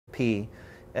P.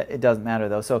 It doesn't matter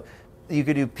though. So you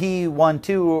could do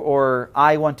P12 or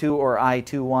I12 or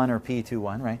I21 or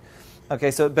P21, right?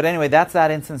 Okay, so, but anyway, that's that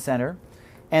instant center.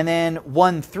 And then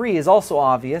 1,3 is also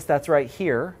obvious. That's right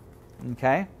here,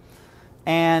 okay?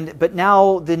 But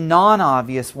now the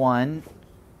non-obvious one,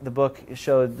 the book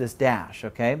showed this dash,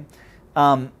 okay?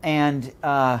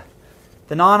 The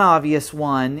non-obvious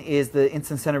one is the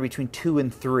instant center between 2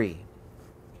 and 3.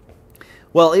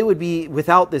 Well, it would be,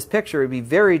 without this picture, it would be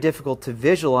very difficult to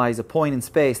visualize a point in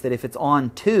space that if it's on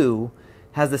 2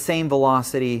 has the same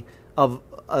velocity of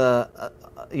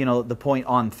the point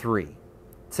on 3.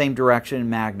 Same direction and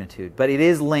magnitude. But it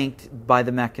is linked by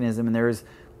the mechanism, and there is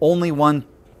only one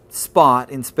spot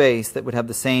in space that would have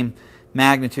the same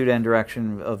magnitude and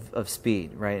direction of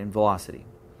speed, right, and velocity.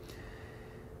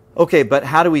 Okay, but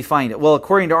how do we find it? Well,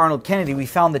 according to Aronhold-Kennedy, we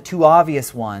found the two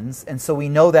obvious ones, and so we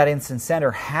know that instant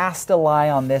center has to lie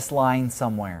on this line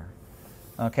somewhere.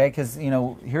 Okay, because,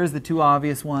 here's the two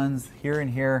obvious ones, here and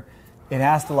here. It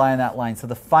has to lie on that line. So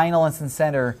the final instant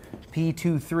center,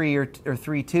 P23 or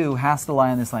 32, has to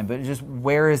lie on this line. But just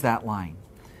where is that line?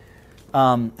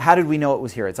 How did we know it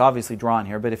was here? It's obviously drawn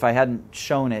here, but if I hadn't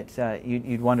shown it,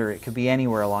 you'd wonder it could be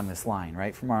anywhere along this line,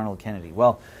 right, from Aronhold-Kennedy.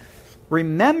 Well,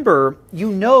 remember,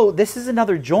 this is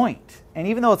another joint. And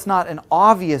even though it's not an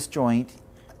obvious joint,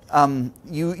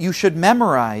 you should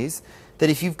memorize that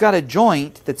if you've got a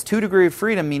joint that's 2 degrees of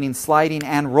freedom, meaning sliding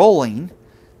and rolling,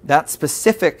 that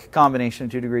specific combination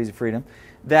of 2 degrees of freedom,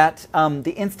 that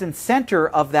the instant center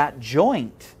of that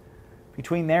joint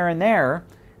between there and there,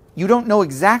 you don't know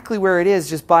exactly where it is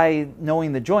just by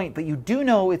knowing the joint, but you do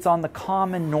know it's on the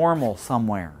common normal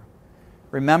somewhere.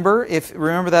 Remember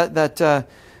that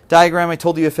diagram I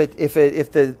told you, if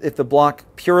the block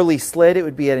purely slid, it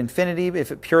would be at infinity.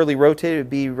 If it purely rotated, it would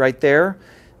be right there.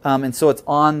 And so it's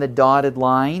on the dotted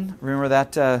line. Remember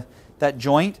that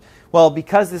joint? Well,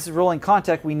 because this is rolling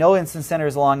contact, we know instant center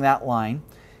is along that line.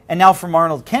 And now from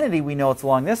Aronhold-Kennedy, we know it's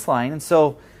along this line. And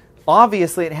so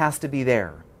obviously it has to be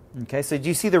there. Okay, so do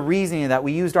you see the reasoning of that?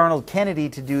 We used Aronhold-Kennedy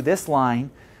to do this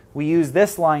line. We used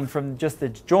this line from just the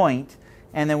joint,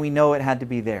 and then we know it had to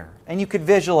be there. And you could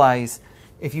visualize,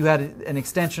 if you had an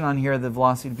extension on here, the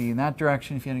velocity would be in that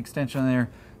direction. If you had an extension on there,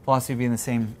 velocity would be in the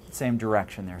same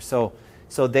direction there. So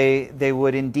they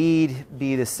would indeed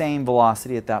be the same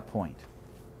velocity at that point.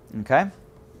 Okay?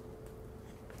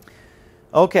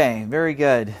 Okay, very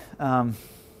good.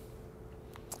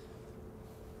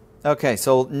 Okay,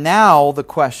 so now the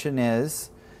question is,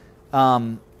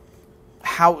 now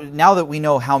that we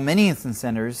know how many instant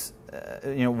centers,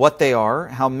 what they are,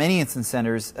 how many instant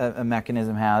centers a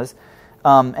mechanism has,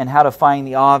 and how to find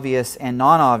the obvious and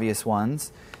non-obvious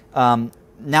ones,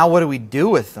 now what do we do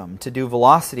with them to do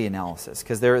velocity analysis?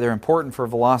 Because they're important for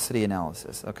velocity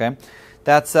analysis. Okay,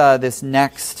 that's this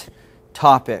next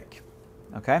topic.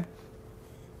 Okay,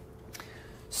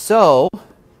 so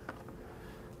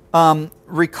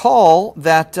recall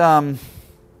that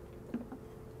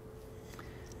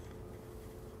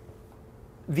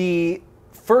the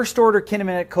first order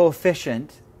kinematic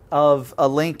coefficient of a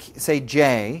link, say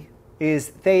J, is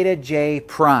theta j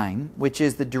prime, which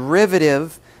is the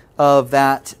derivative of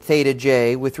that theta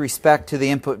j with respect to the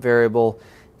input variable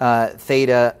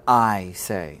theta I,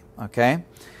 say. Okay?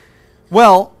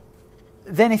 Well,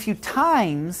 then if you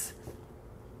times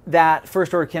that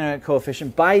first order kinematic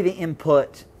coefficient by the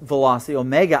input velocity,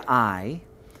 omega I,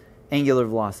 angular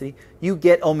velocity, you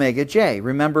get omega j.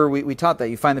 Remember, we taught that.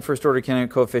 You find the first order kinematic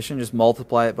coefficient, just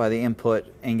multiply it by the input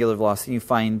angular velocity, you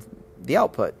find the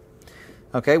output.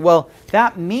 Okay, well,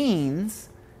 that means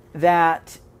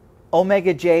that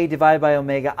omega j divided by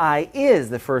omega I is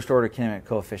the first order kinematic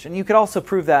coefficient. You could also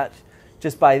prove that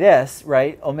just by this,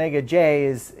 right? Omega j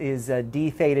is d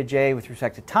theta j with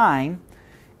respect to time,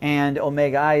 and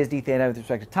omega I is d theta with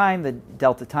respect to time. The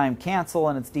delta time cancel,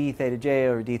 and it's d theta j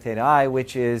over d theta I,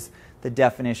 which is the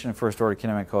definition of first order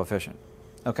kinematic coefficient.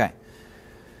 Okay.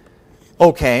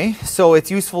 Okay, so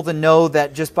it's useful to know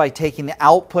that just by taking the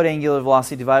output angular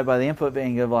velocity divided by the input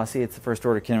angular velocity, it's the first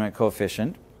order kinematic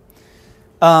coefficient.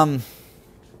 Well,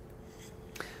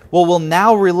 we'll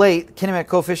now relate kinematic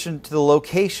coefficient to the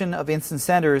location of instant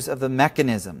centers of the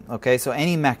mechanism. Okay, so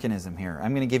any mechanism here.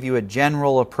 I'm going to give you a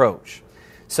general approach.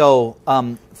 So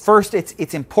first,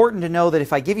 it's important to know that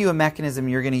if I give you a mechanism,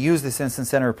 you're going to use this instant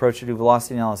center approach to do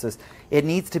velocity analysis. It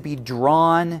needs to be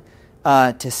drawn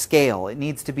to scale. It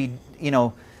needs to be,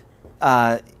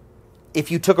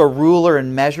 if you took a ruler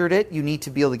and measured it, you need to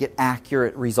be able to get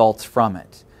accurate results from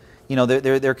it.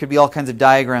 There could be all kinds of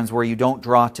diagrams where you don't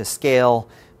draw to scale,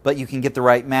 but you can get the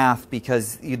right math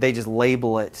because they just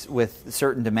label it with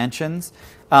certain dimensions.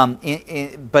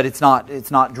 but it's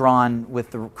not drawn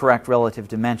with the correct relative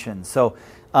dimensions. So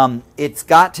it's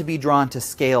got to be drawn to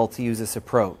scale to use this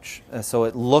approach. So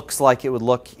it looks like it would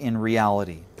look in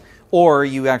reality. Or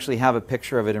you actually have a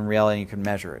picture of it in reality and you can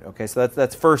measure it. Okay, so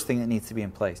that's first thing that needs to be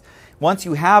in place. Once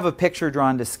you have a picture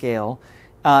drawn to scale,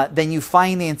 then you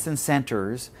find the instance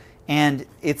centers, and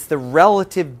it's the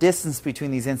relative distance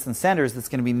between these instance centers that's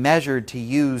going to be measured to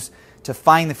use to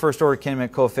find the first order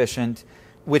kinematic coefficient,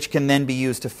 which can then be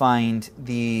used to find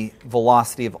the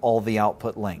velocity of all the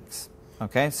output links.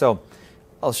 Okay, so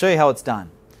I'll show you how it's done.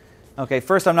 Okay,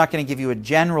 first I'm not going to give you a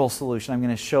general solution. I'm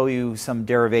going to show you some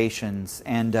derivations,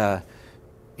 and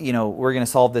you know, we're going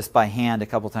to solve this by hand a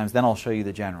couple times. Then I'll show you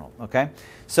the general. Okay,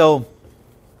 so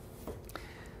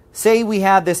say we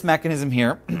had this mechanism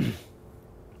here,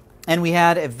 and we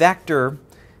had a vector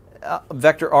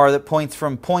r that points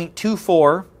from point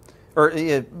 24, or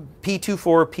p24,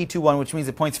 p21, which means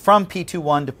it points from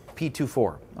p21 to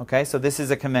p24. Okay, so this is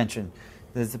a convention.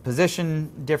 There's a position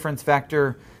difference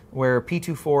vector where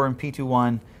p24 and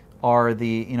p21 are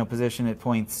the position it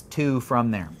points to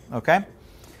from there. Okay.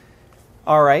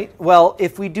 All right. Well,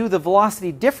 if we do the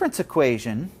velocity difference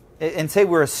equation and say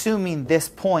we're assuming this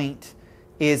point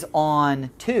is on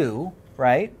 2,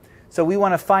 right? So we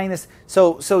want to find this.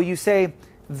 So you say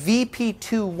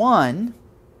vp21,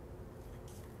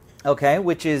 okay,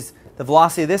 which is the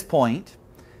velocity of this point,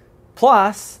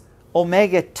 plus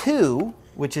omega 2,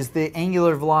 which is the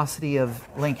angular velocity of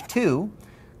link 2,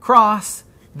 cross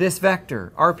this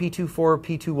vector, rp24,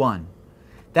 p21.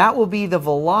 That will be the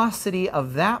velocity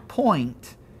of that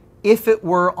point if it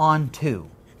were on 2,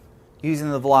 using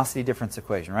the velocity difference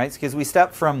equation, right? Because we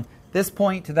stepped from this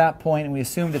point to that point, and we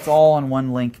assumed it's all on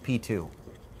one link p2,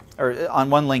 or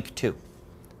on one link 2,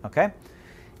 okay?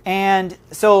 And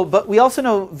so, but we also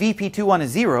know vp21 is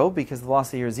 0, because the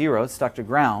velocity here is 0, it's stuck to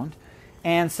ground.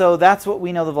 And so that's what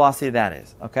we know the velocity of that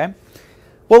is, okay?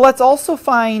 Well, let's also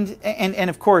find, and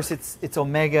of course it's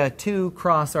omega 2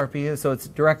 cross RP, so it's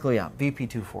directly up,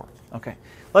 vp24. Okay.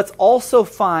 Let's also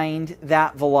find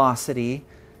that velocity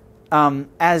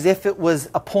as if it was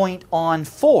a point on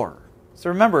 4. So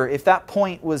remember, if that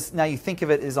point was, now you think of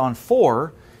it as on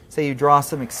 4, say you draw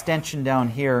some extension down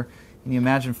here, and you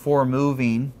imagine 4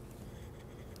 moving,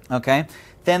 okay,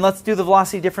 then let's do the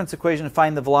velocity difference equation to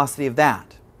find the velocity of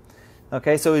that.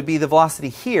 Okay, so it would be the velocity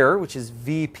here, which is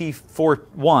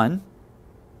vp41,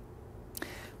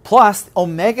 plus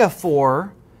omega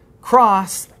 4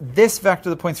 cross this vector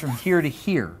that points from here to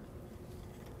here.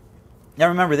 Now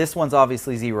remember, this one's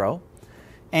obviously 0,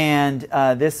 and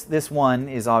this one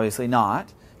is obviously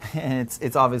not, and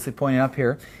it's obviously pointing up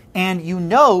here. And you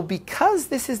know, because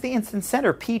this is the instance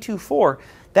center, p24,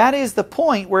 that is the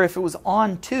point where if it was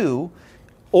on 2,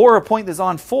 or a point that's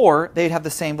on 4, they'd have the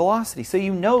same velocity. So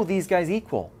you know these guys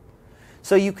equal.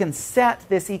 So you can set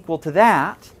this equal to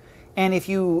that. And if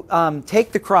you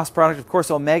take the cross product, of course,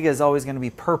 omega is always going to be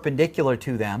perpendicular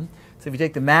to them. So if you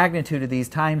take the magnitude of these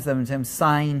times them times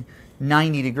sine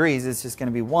 90 degrees, it's just going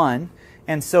to be 1.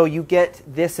 And so you get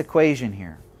this equation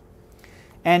here.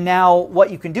 And now what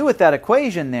you can do with that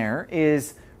equation there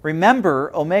is,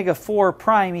 remember, omega 4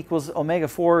 prime equals omega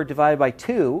 4 divided by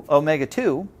 2, omega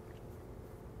 2.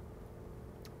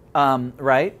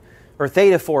 Right? Or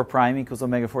theta 4 prime equals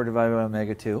omega 4 divided by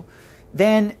omega 2.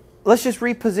 Then let's just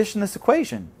reposition this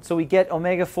equation. So we get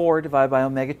omega 4 divided by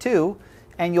omega 2,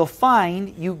 and you'll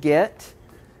find you get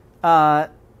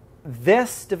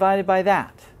this divided by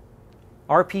that.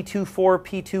 rp24,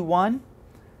 p21,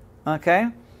 okay,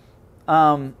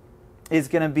 is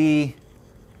going to be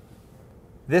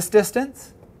this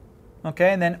distance,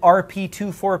 okay, and then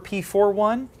rp24,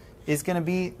 p41 is going to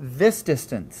be this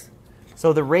distance.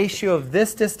 So the ratio of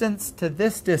this distance to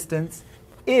this distance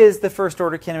is the first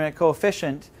order kinematic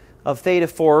coefficient of theta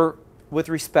 4 with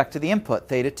respect to the input,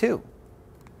 theta 2.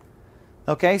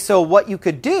 Okay, so what you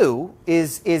could do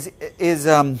is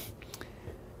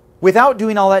without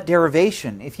doing all that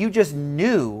derivation, if you just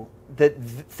knew that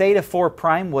theta 4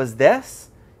 prime was this,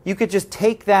 you could just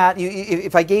take that.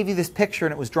 If I gave you this picture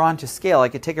and it was drawn to scale, I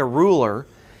could take a ruler,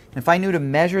 and if I knew to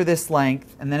measure this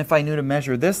length, and then if I knew to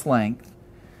measure this length,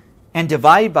 and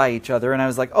divide by each other, and I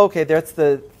was like, okay, that's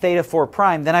the theta 4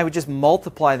 prime, then I would just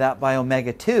multiply that by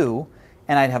omega 2,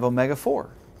 and I'd have omega 4.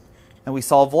 And we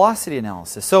solve velocity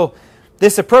analysis. So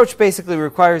this approach basically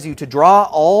requires you to draw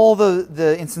all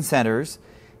the instance centers,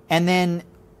 and then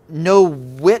know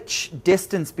which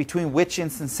distance between which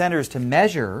instance centers to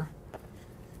measure,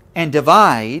 and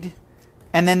divide,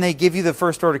 and then they give you the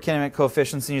first order kinematic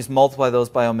coefficients, and you just multiply those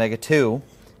by omega 2,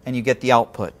 and you get the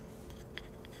output.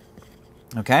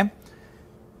 Okay?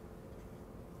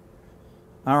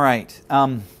 All right.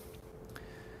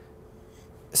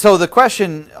 So the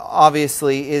question,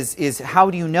 obviously, is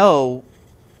how do you know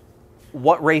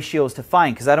what ratios to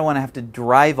find? Because I don't want to have to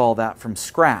derive all that from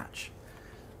scratch.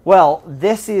 Well,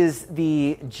 this is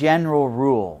the general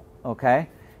rule, okay?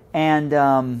 And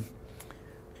I'm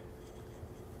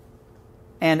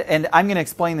going to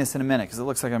explain this in a minute because it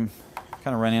looks like I'm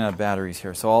kind of running out of batteries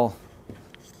here. So I'll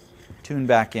tune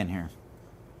back in here.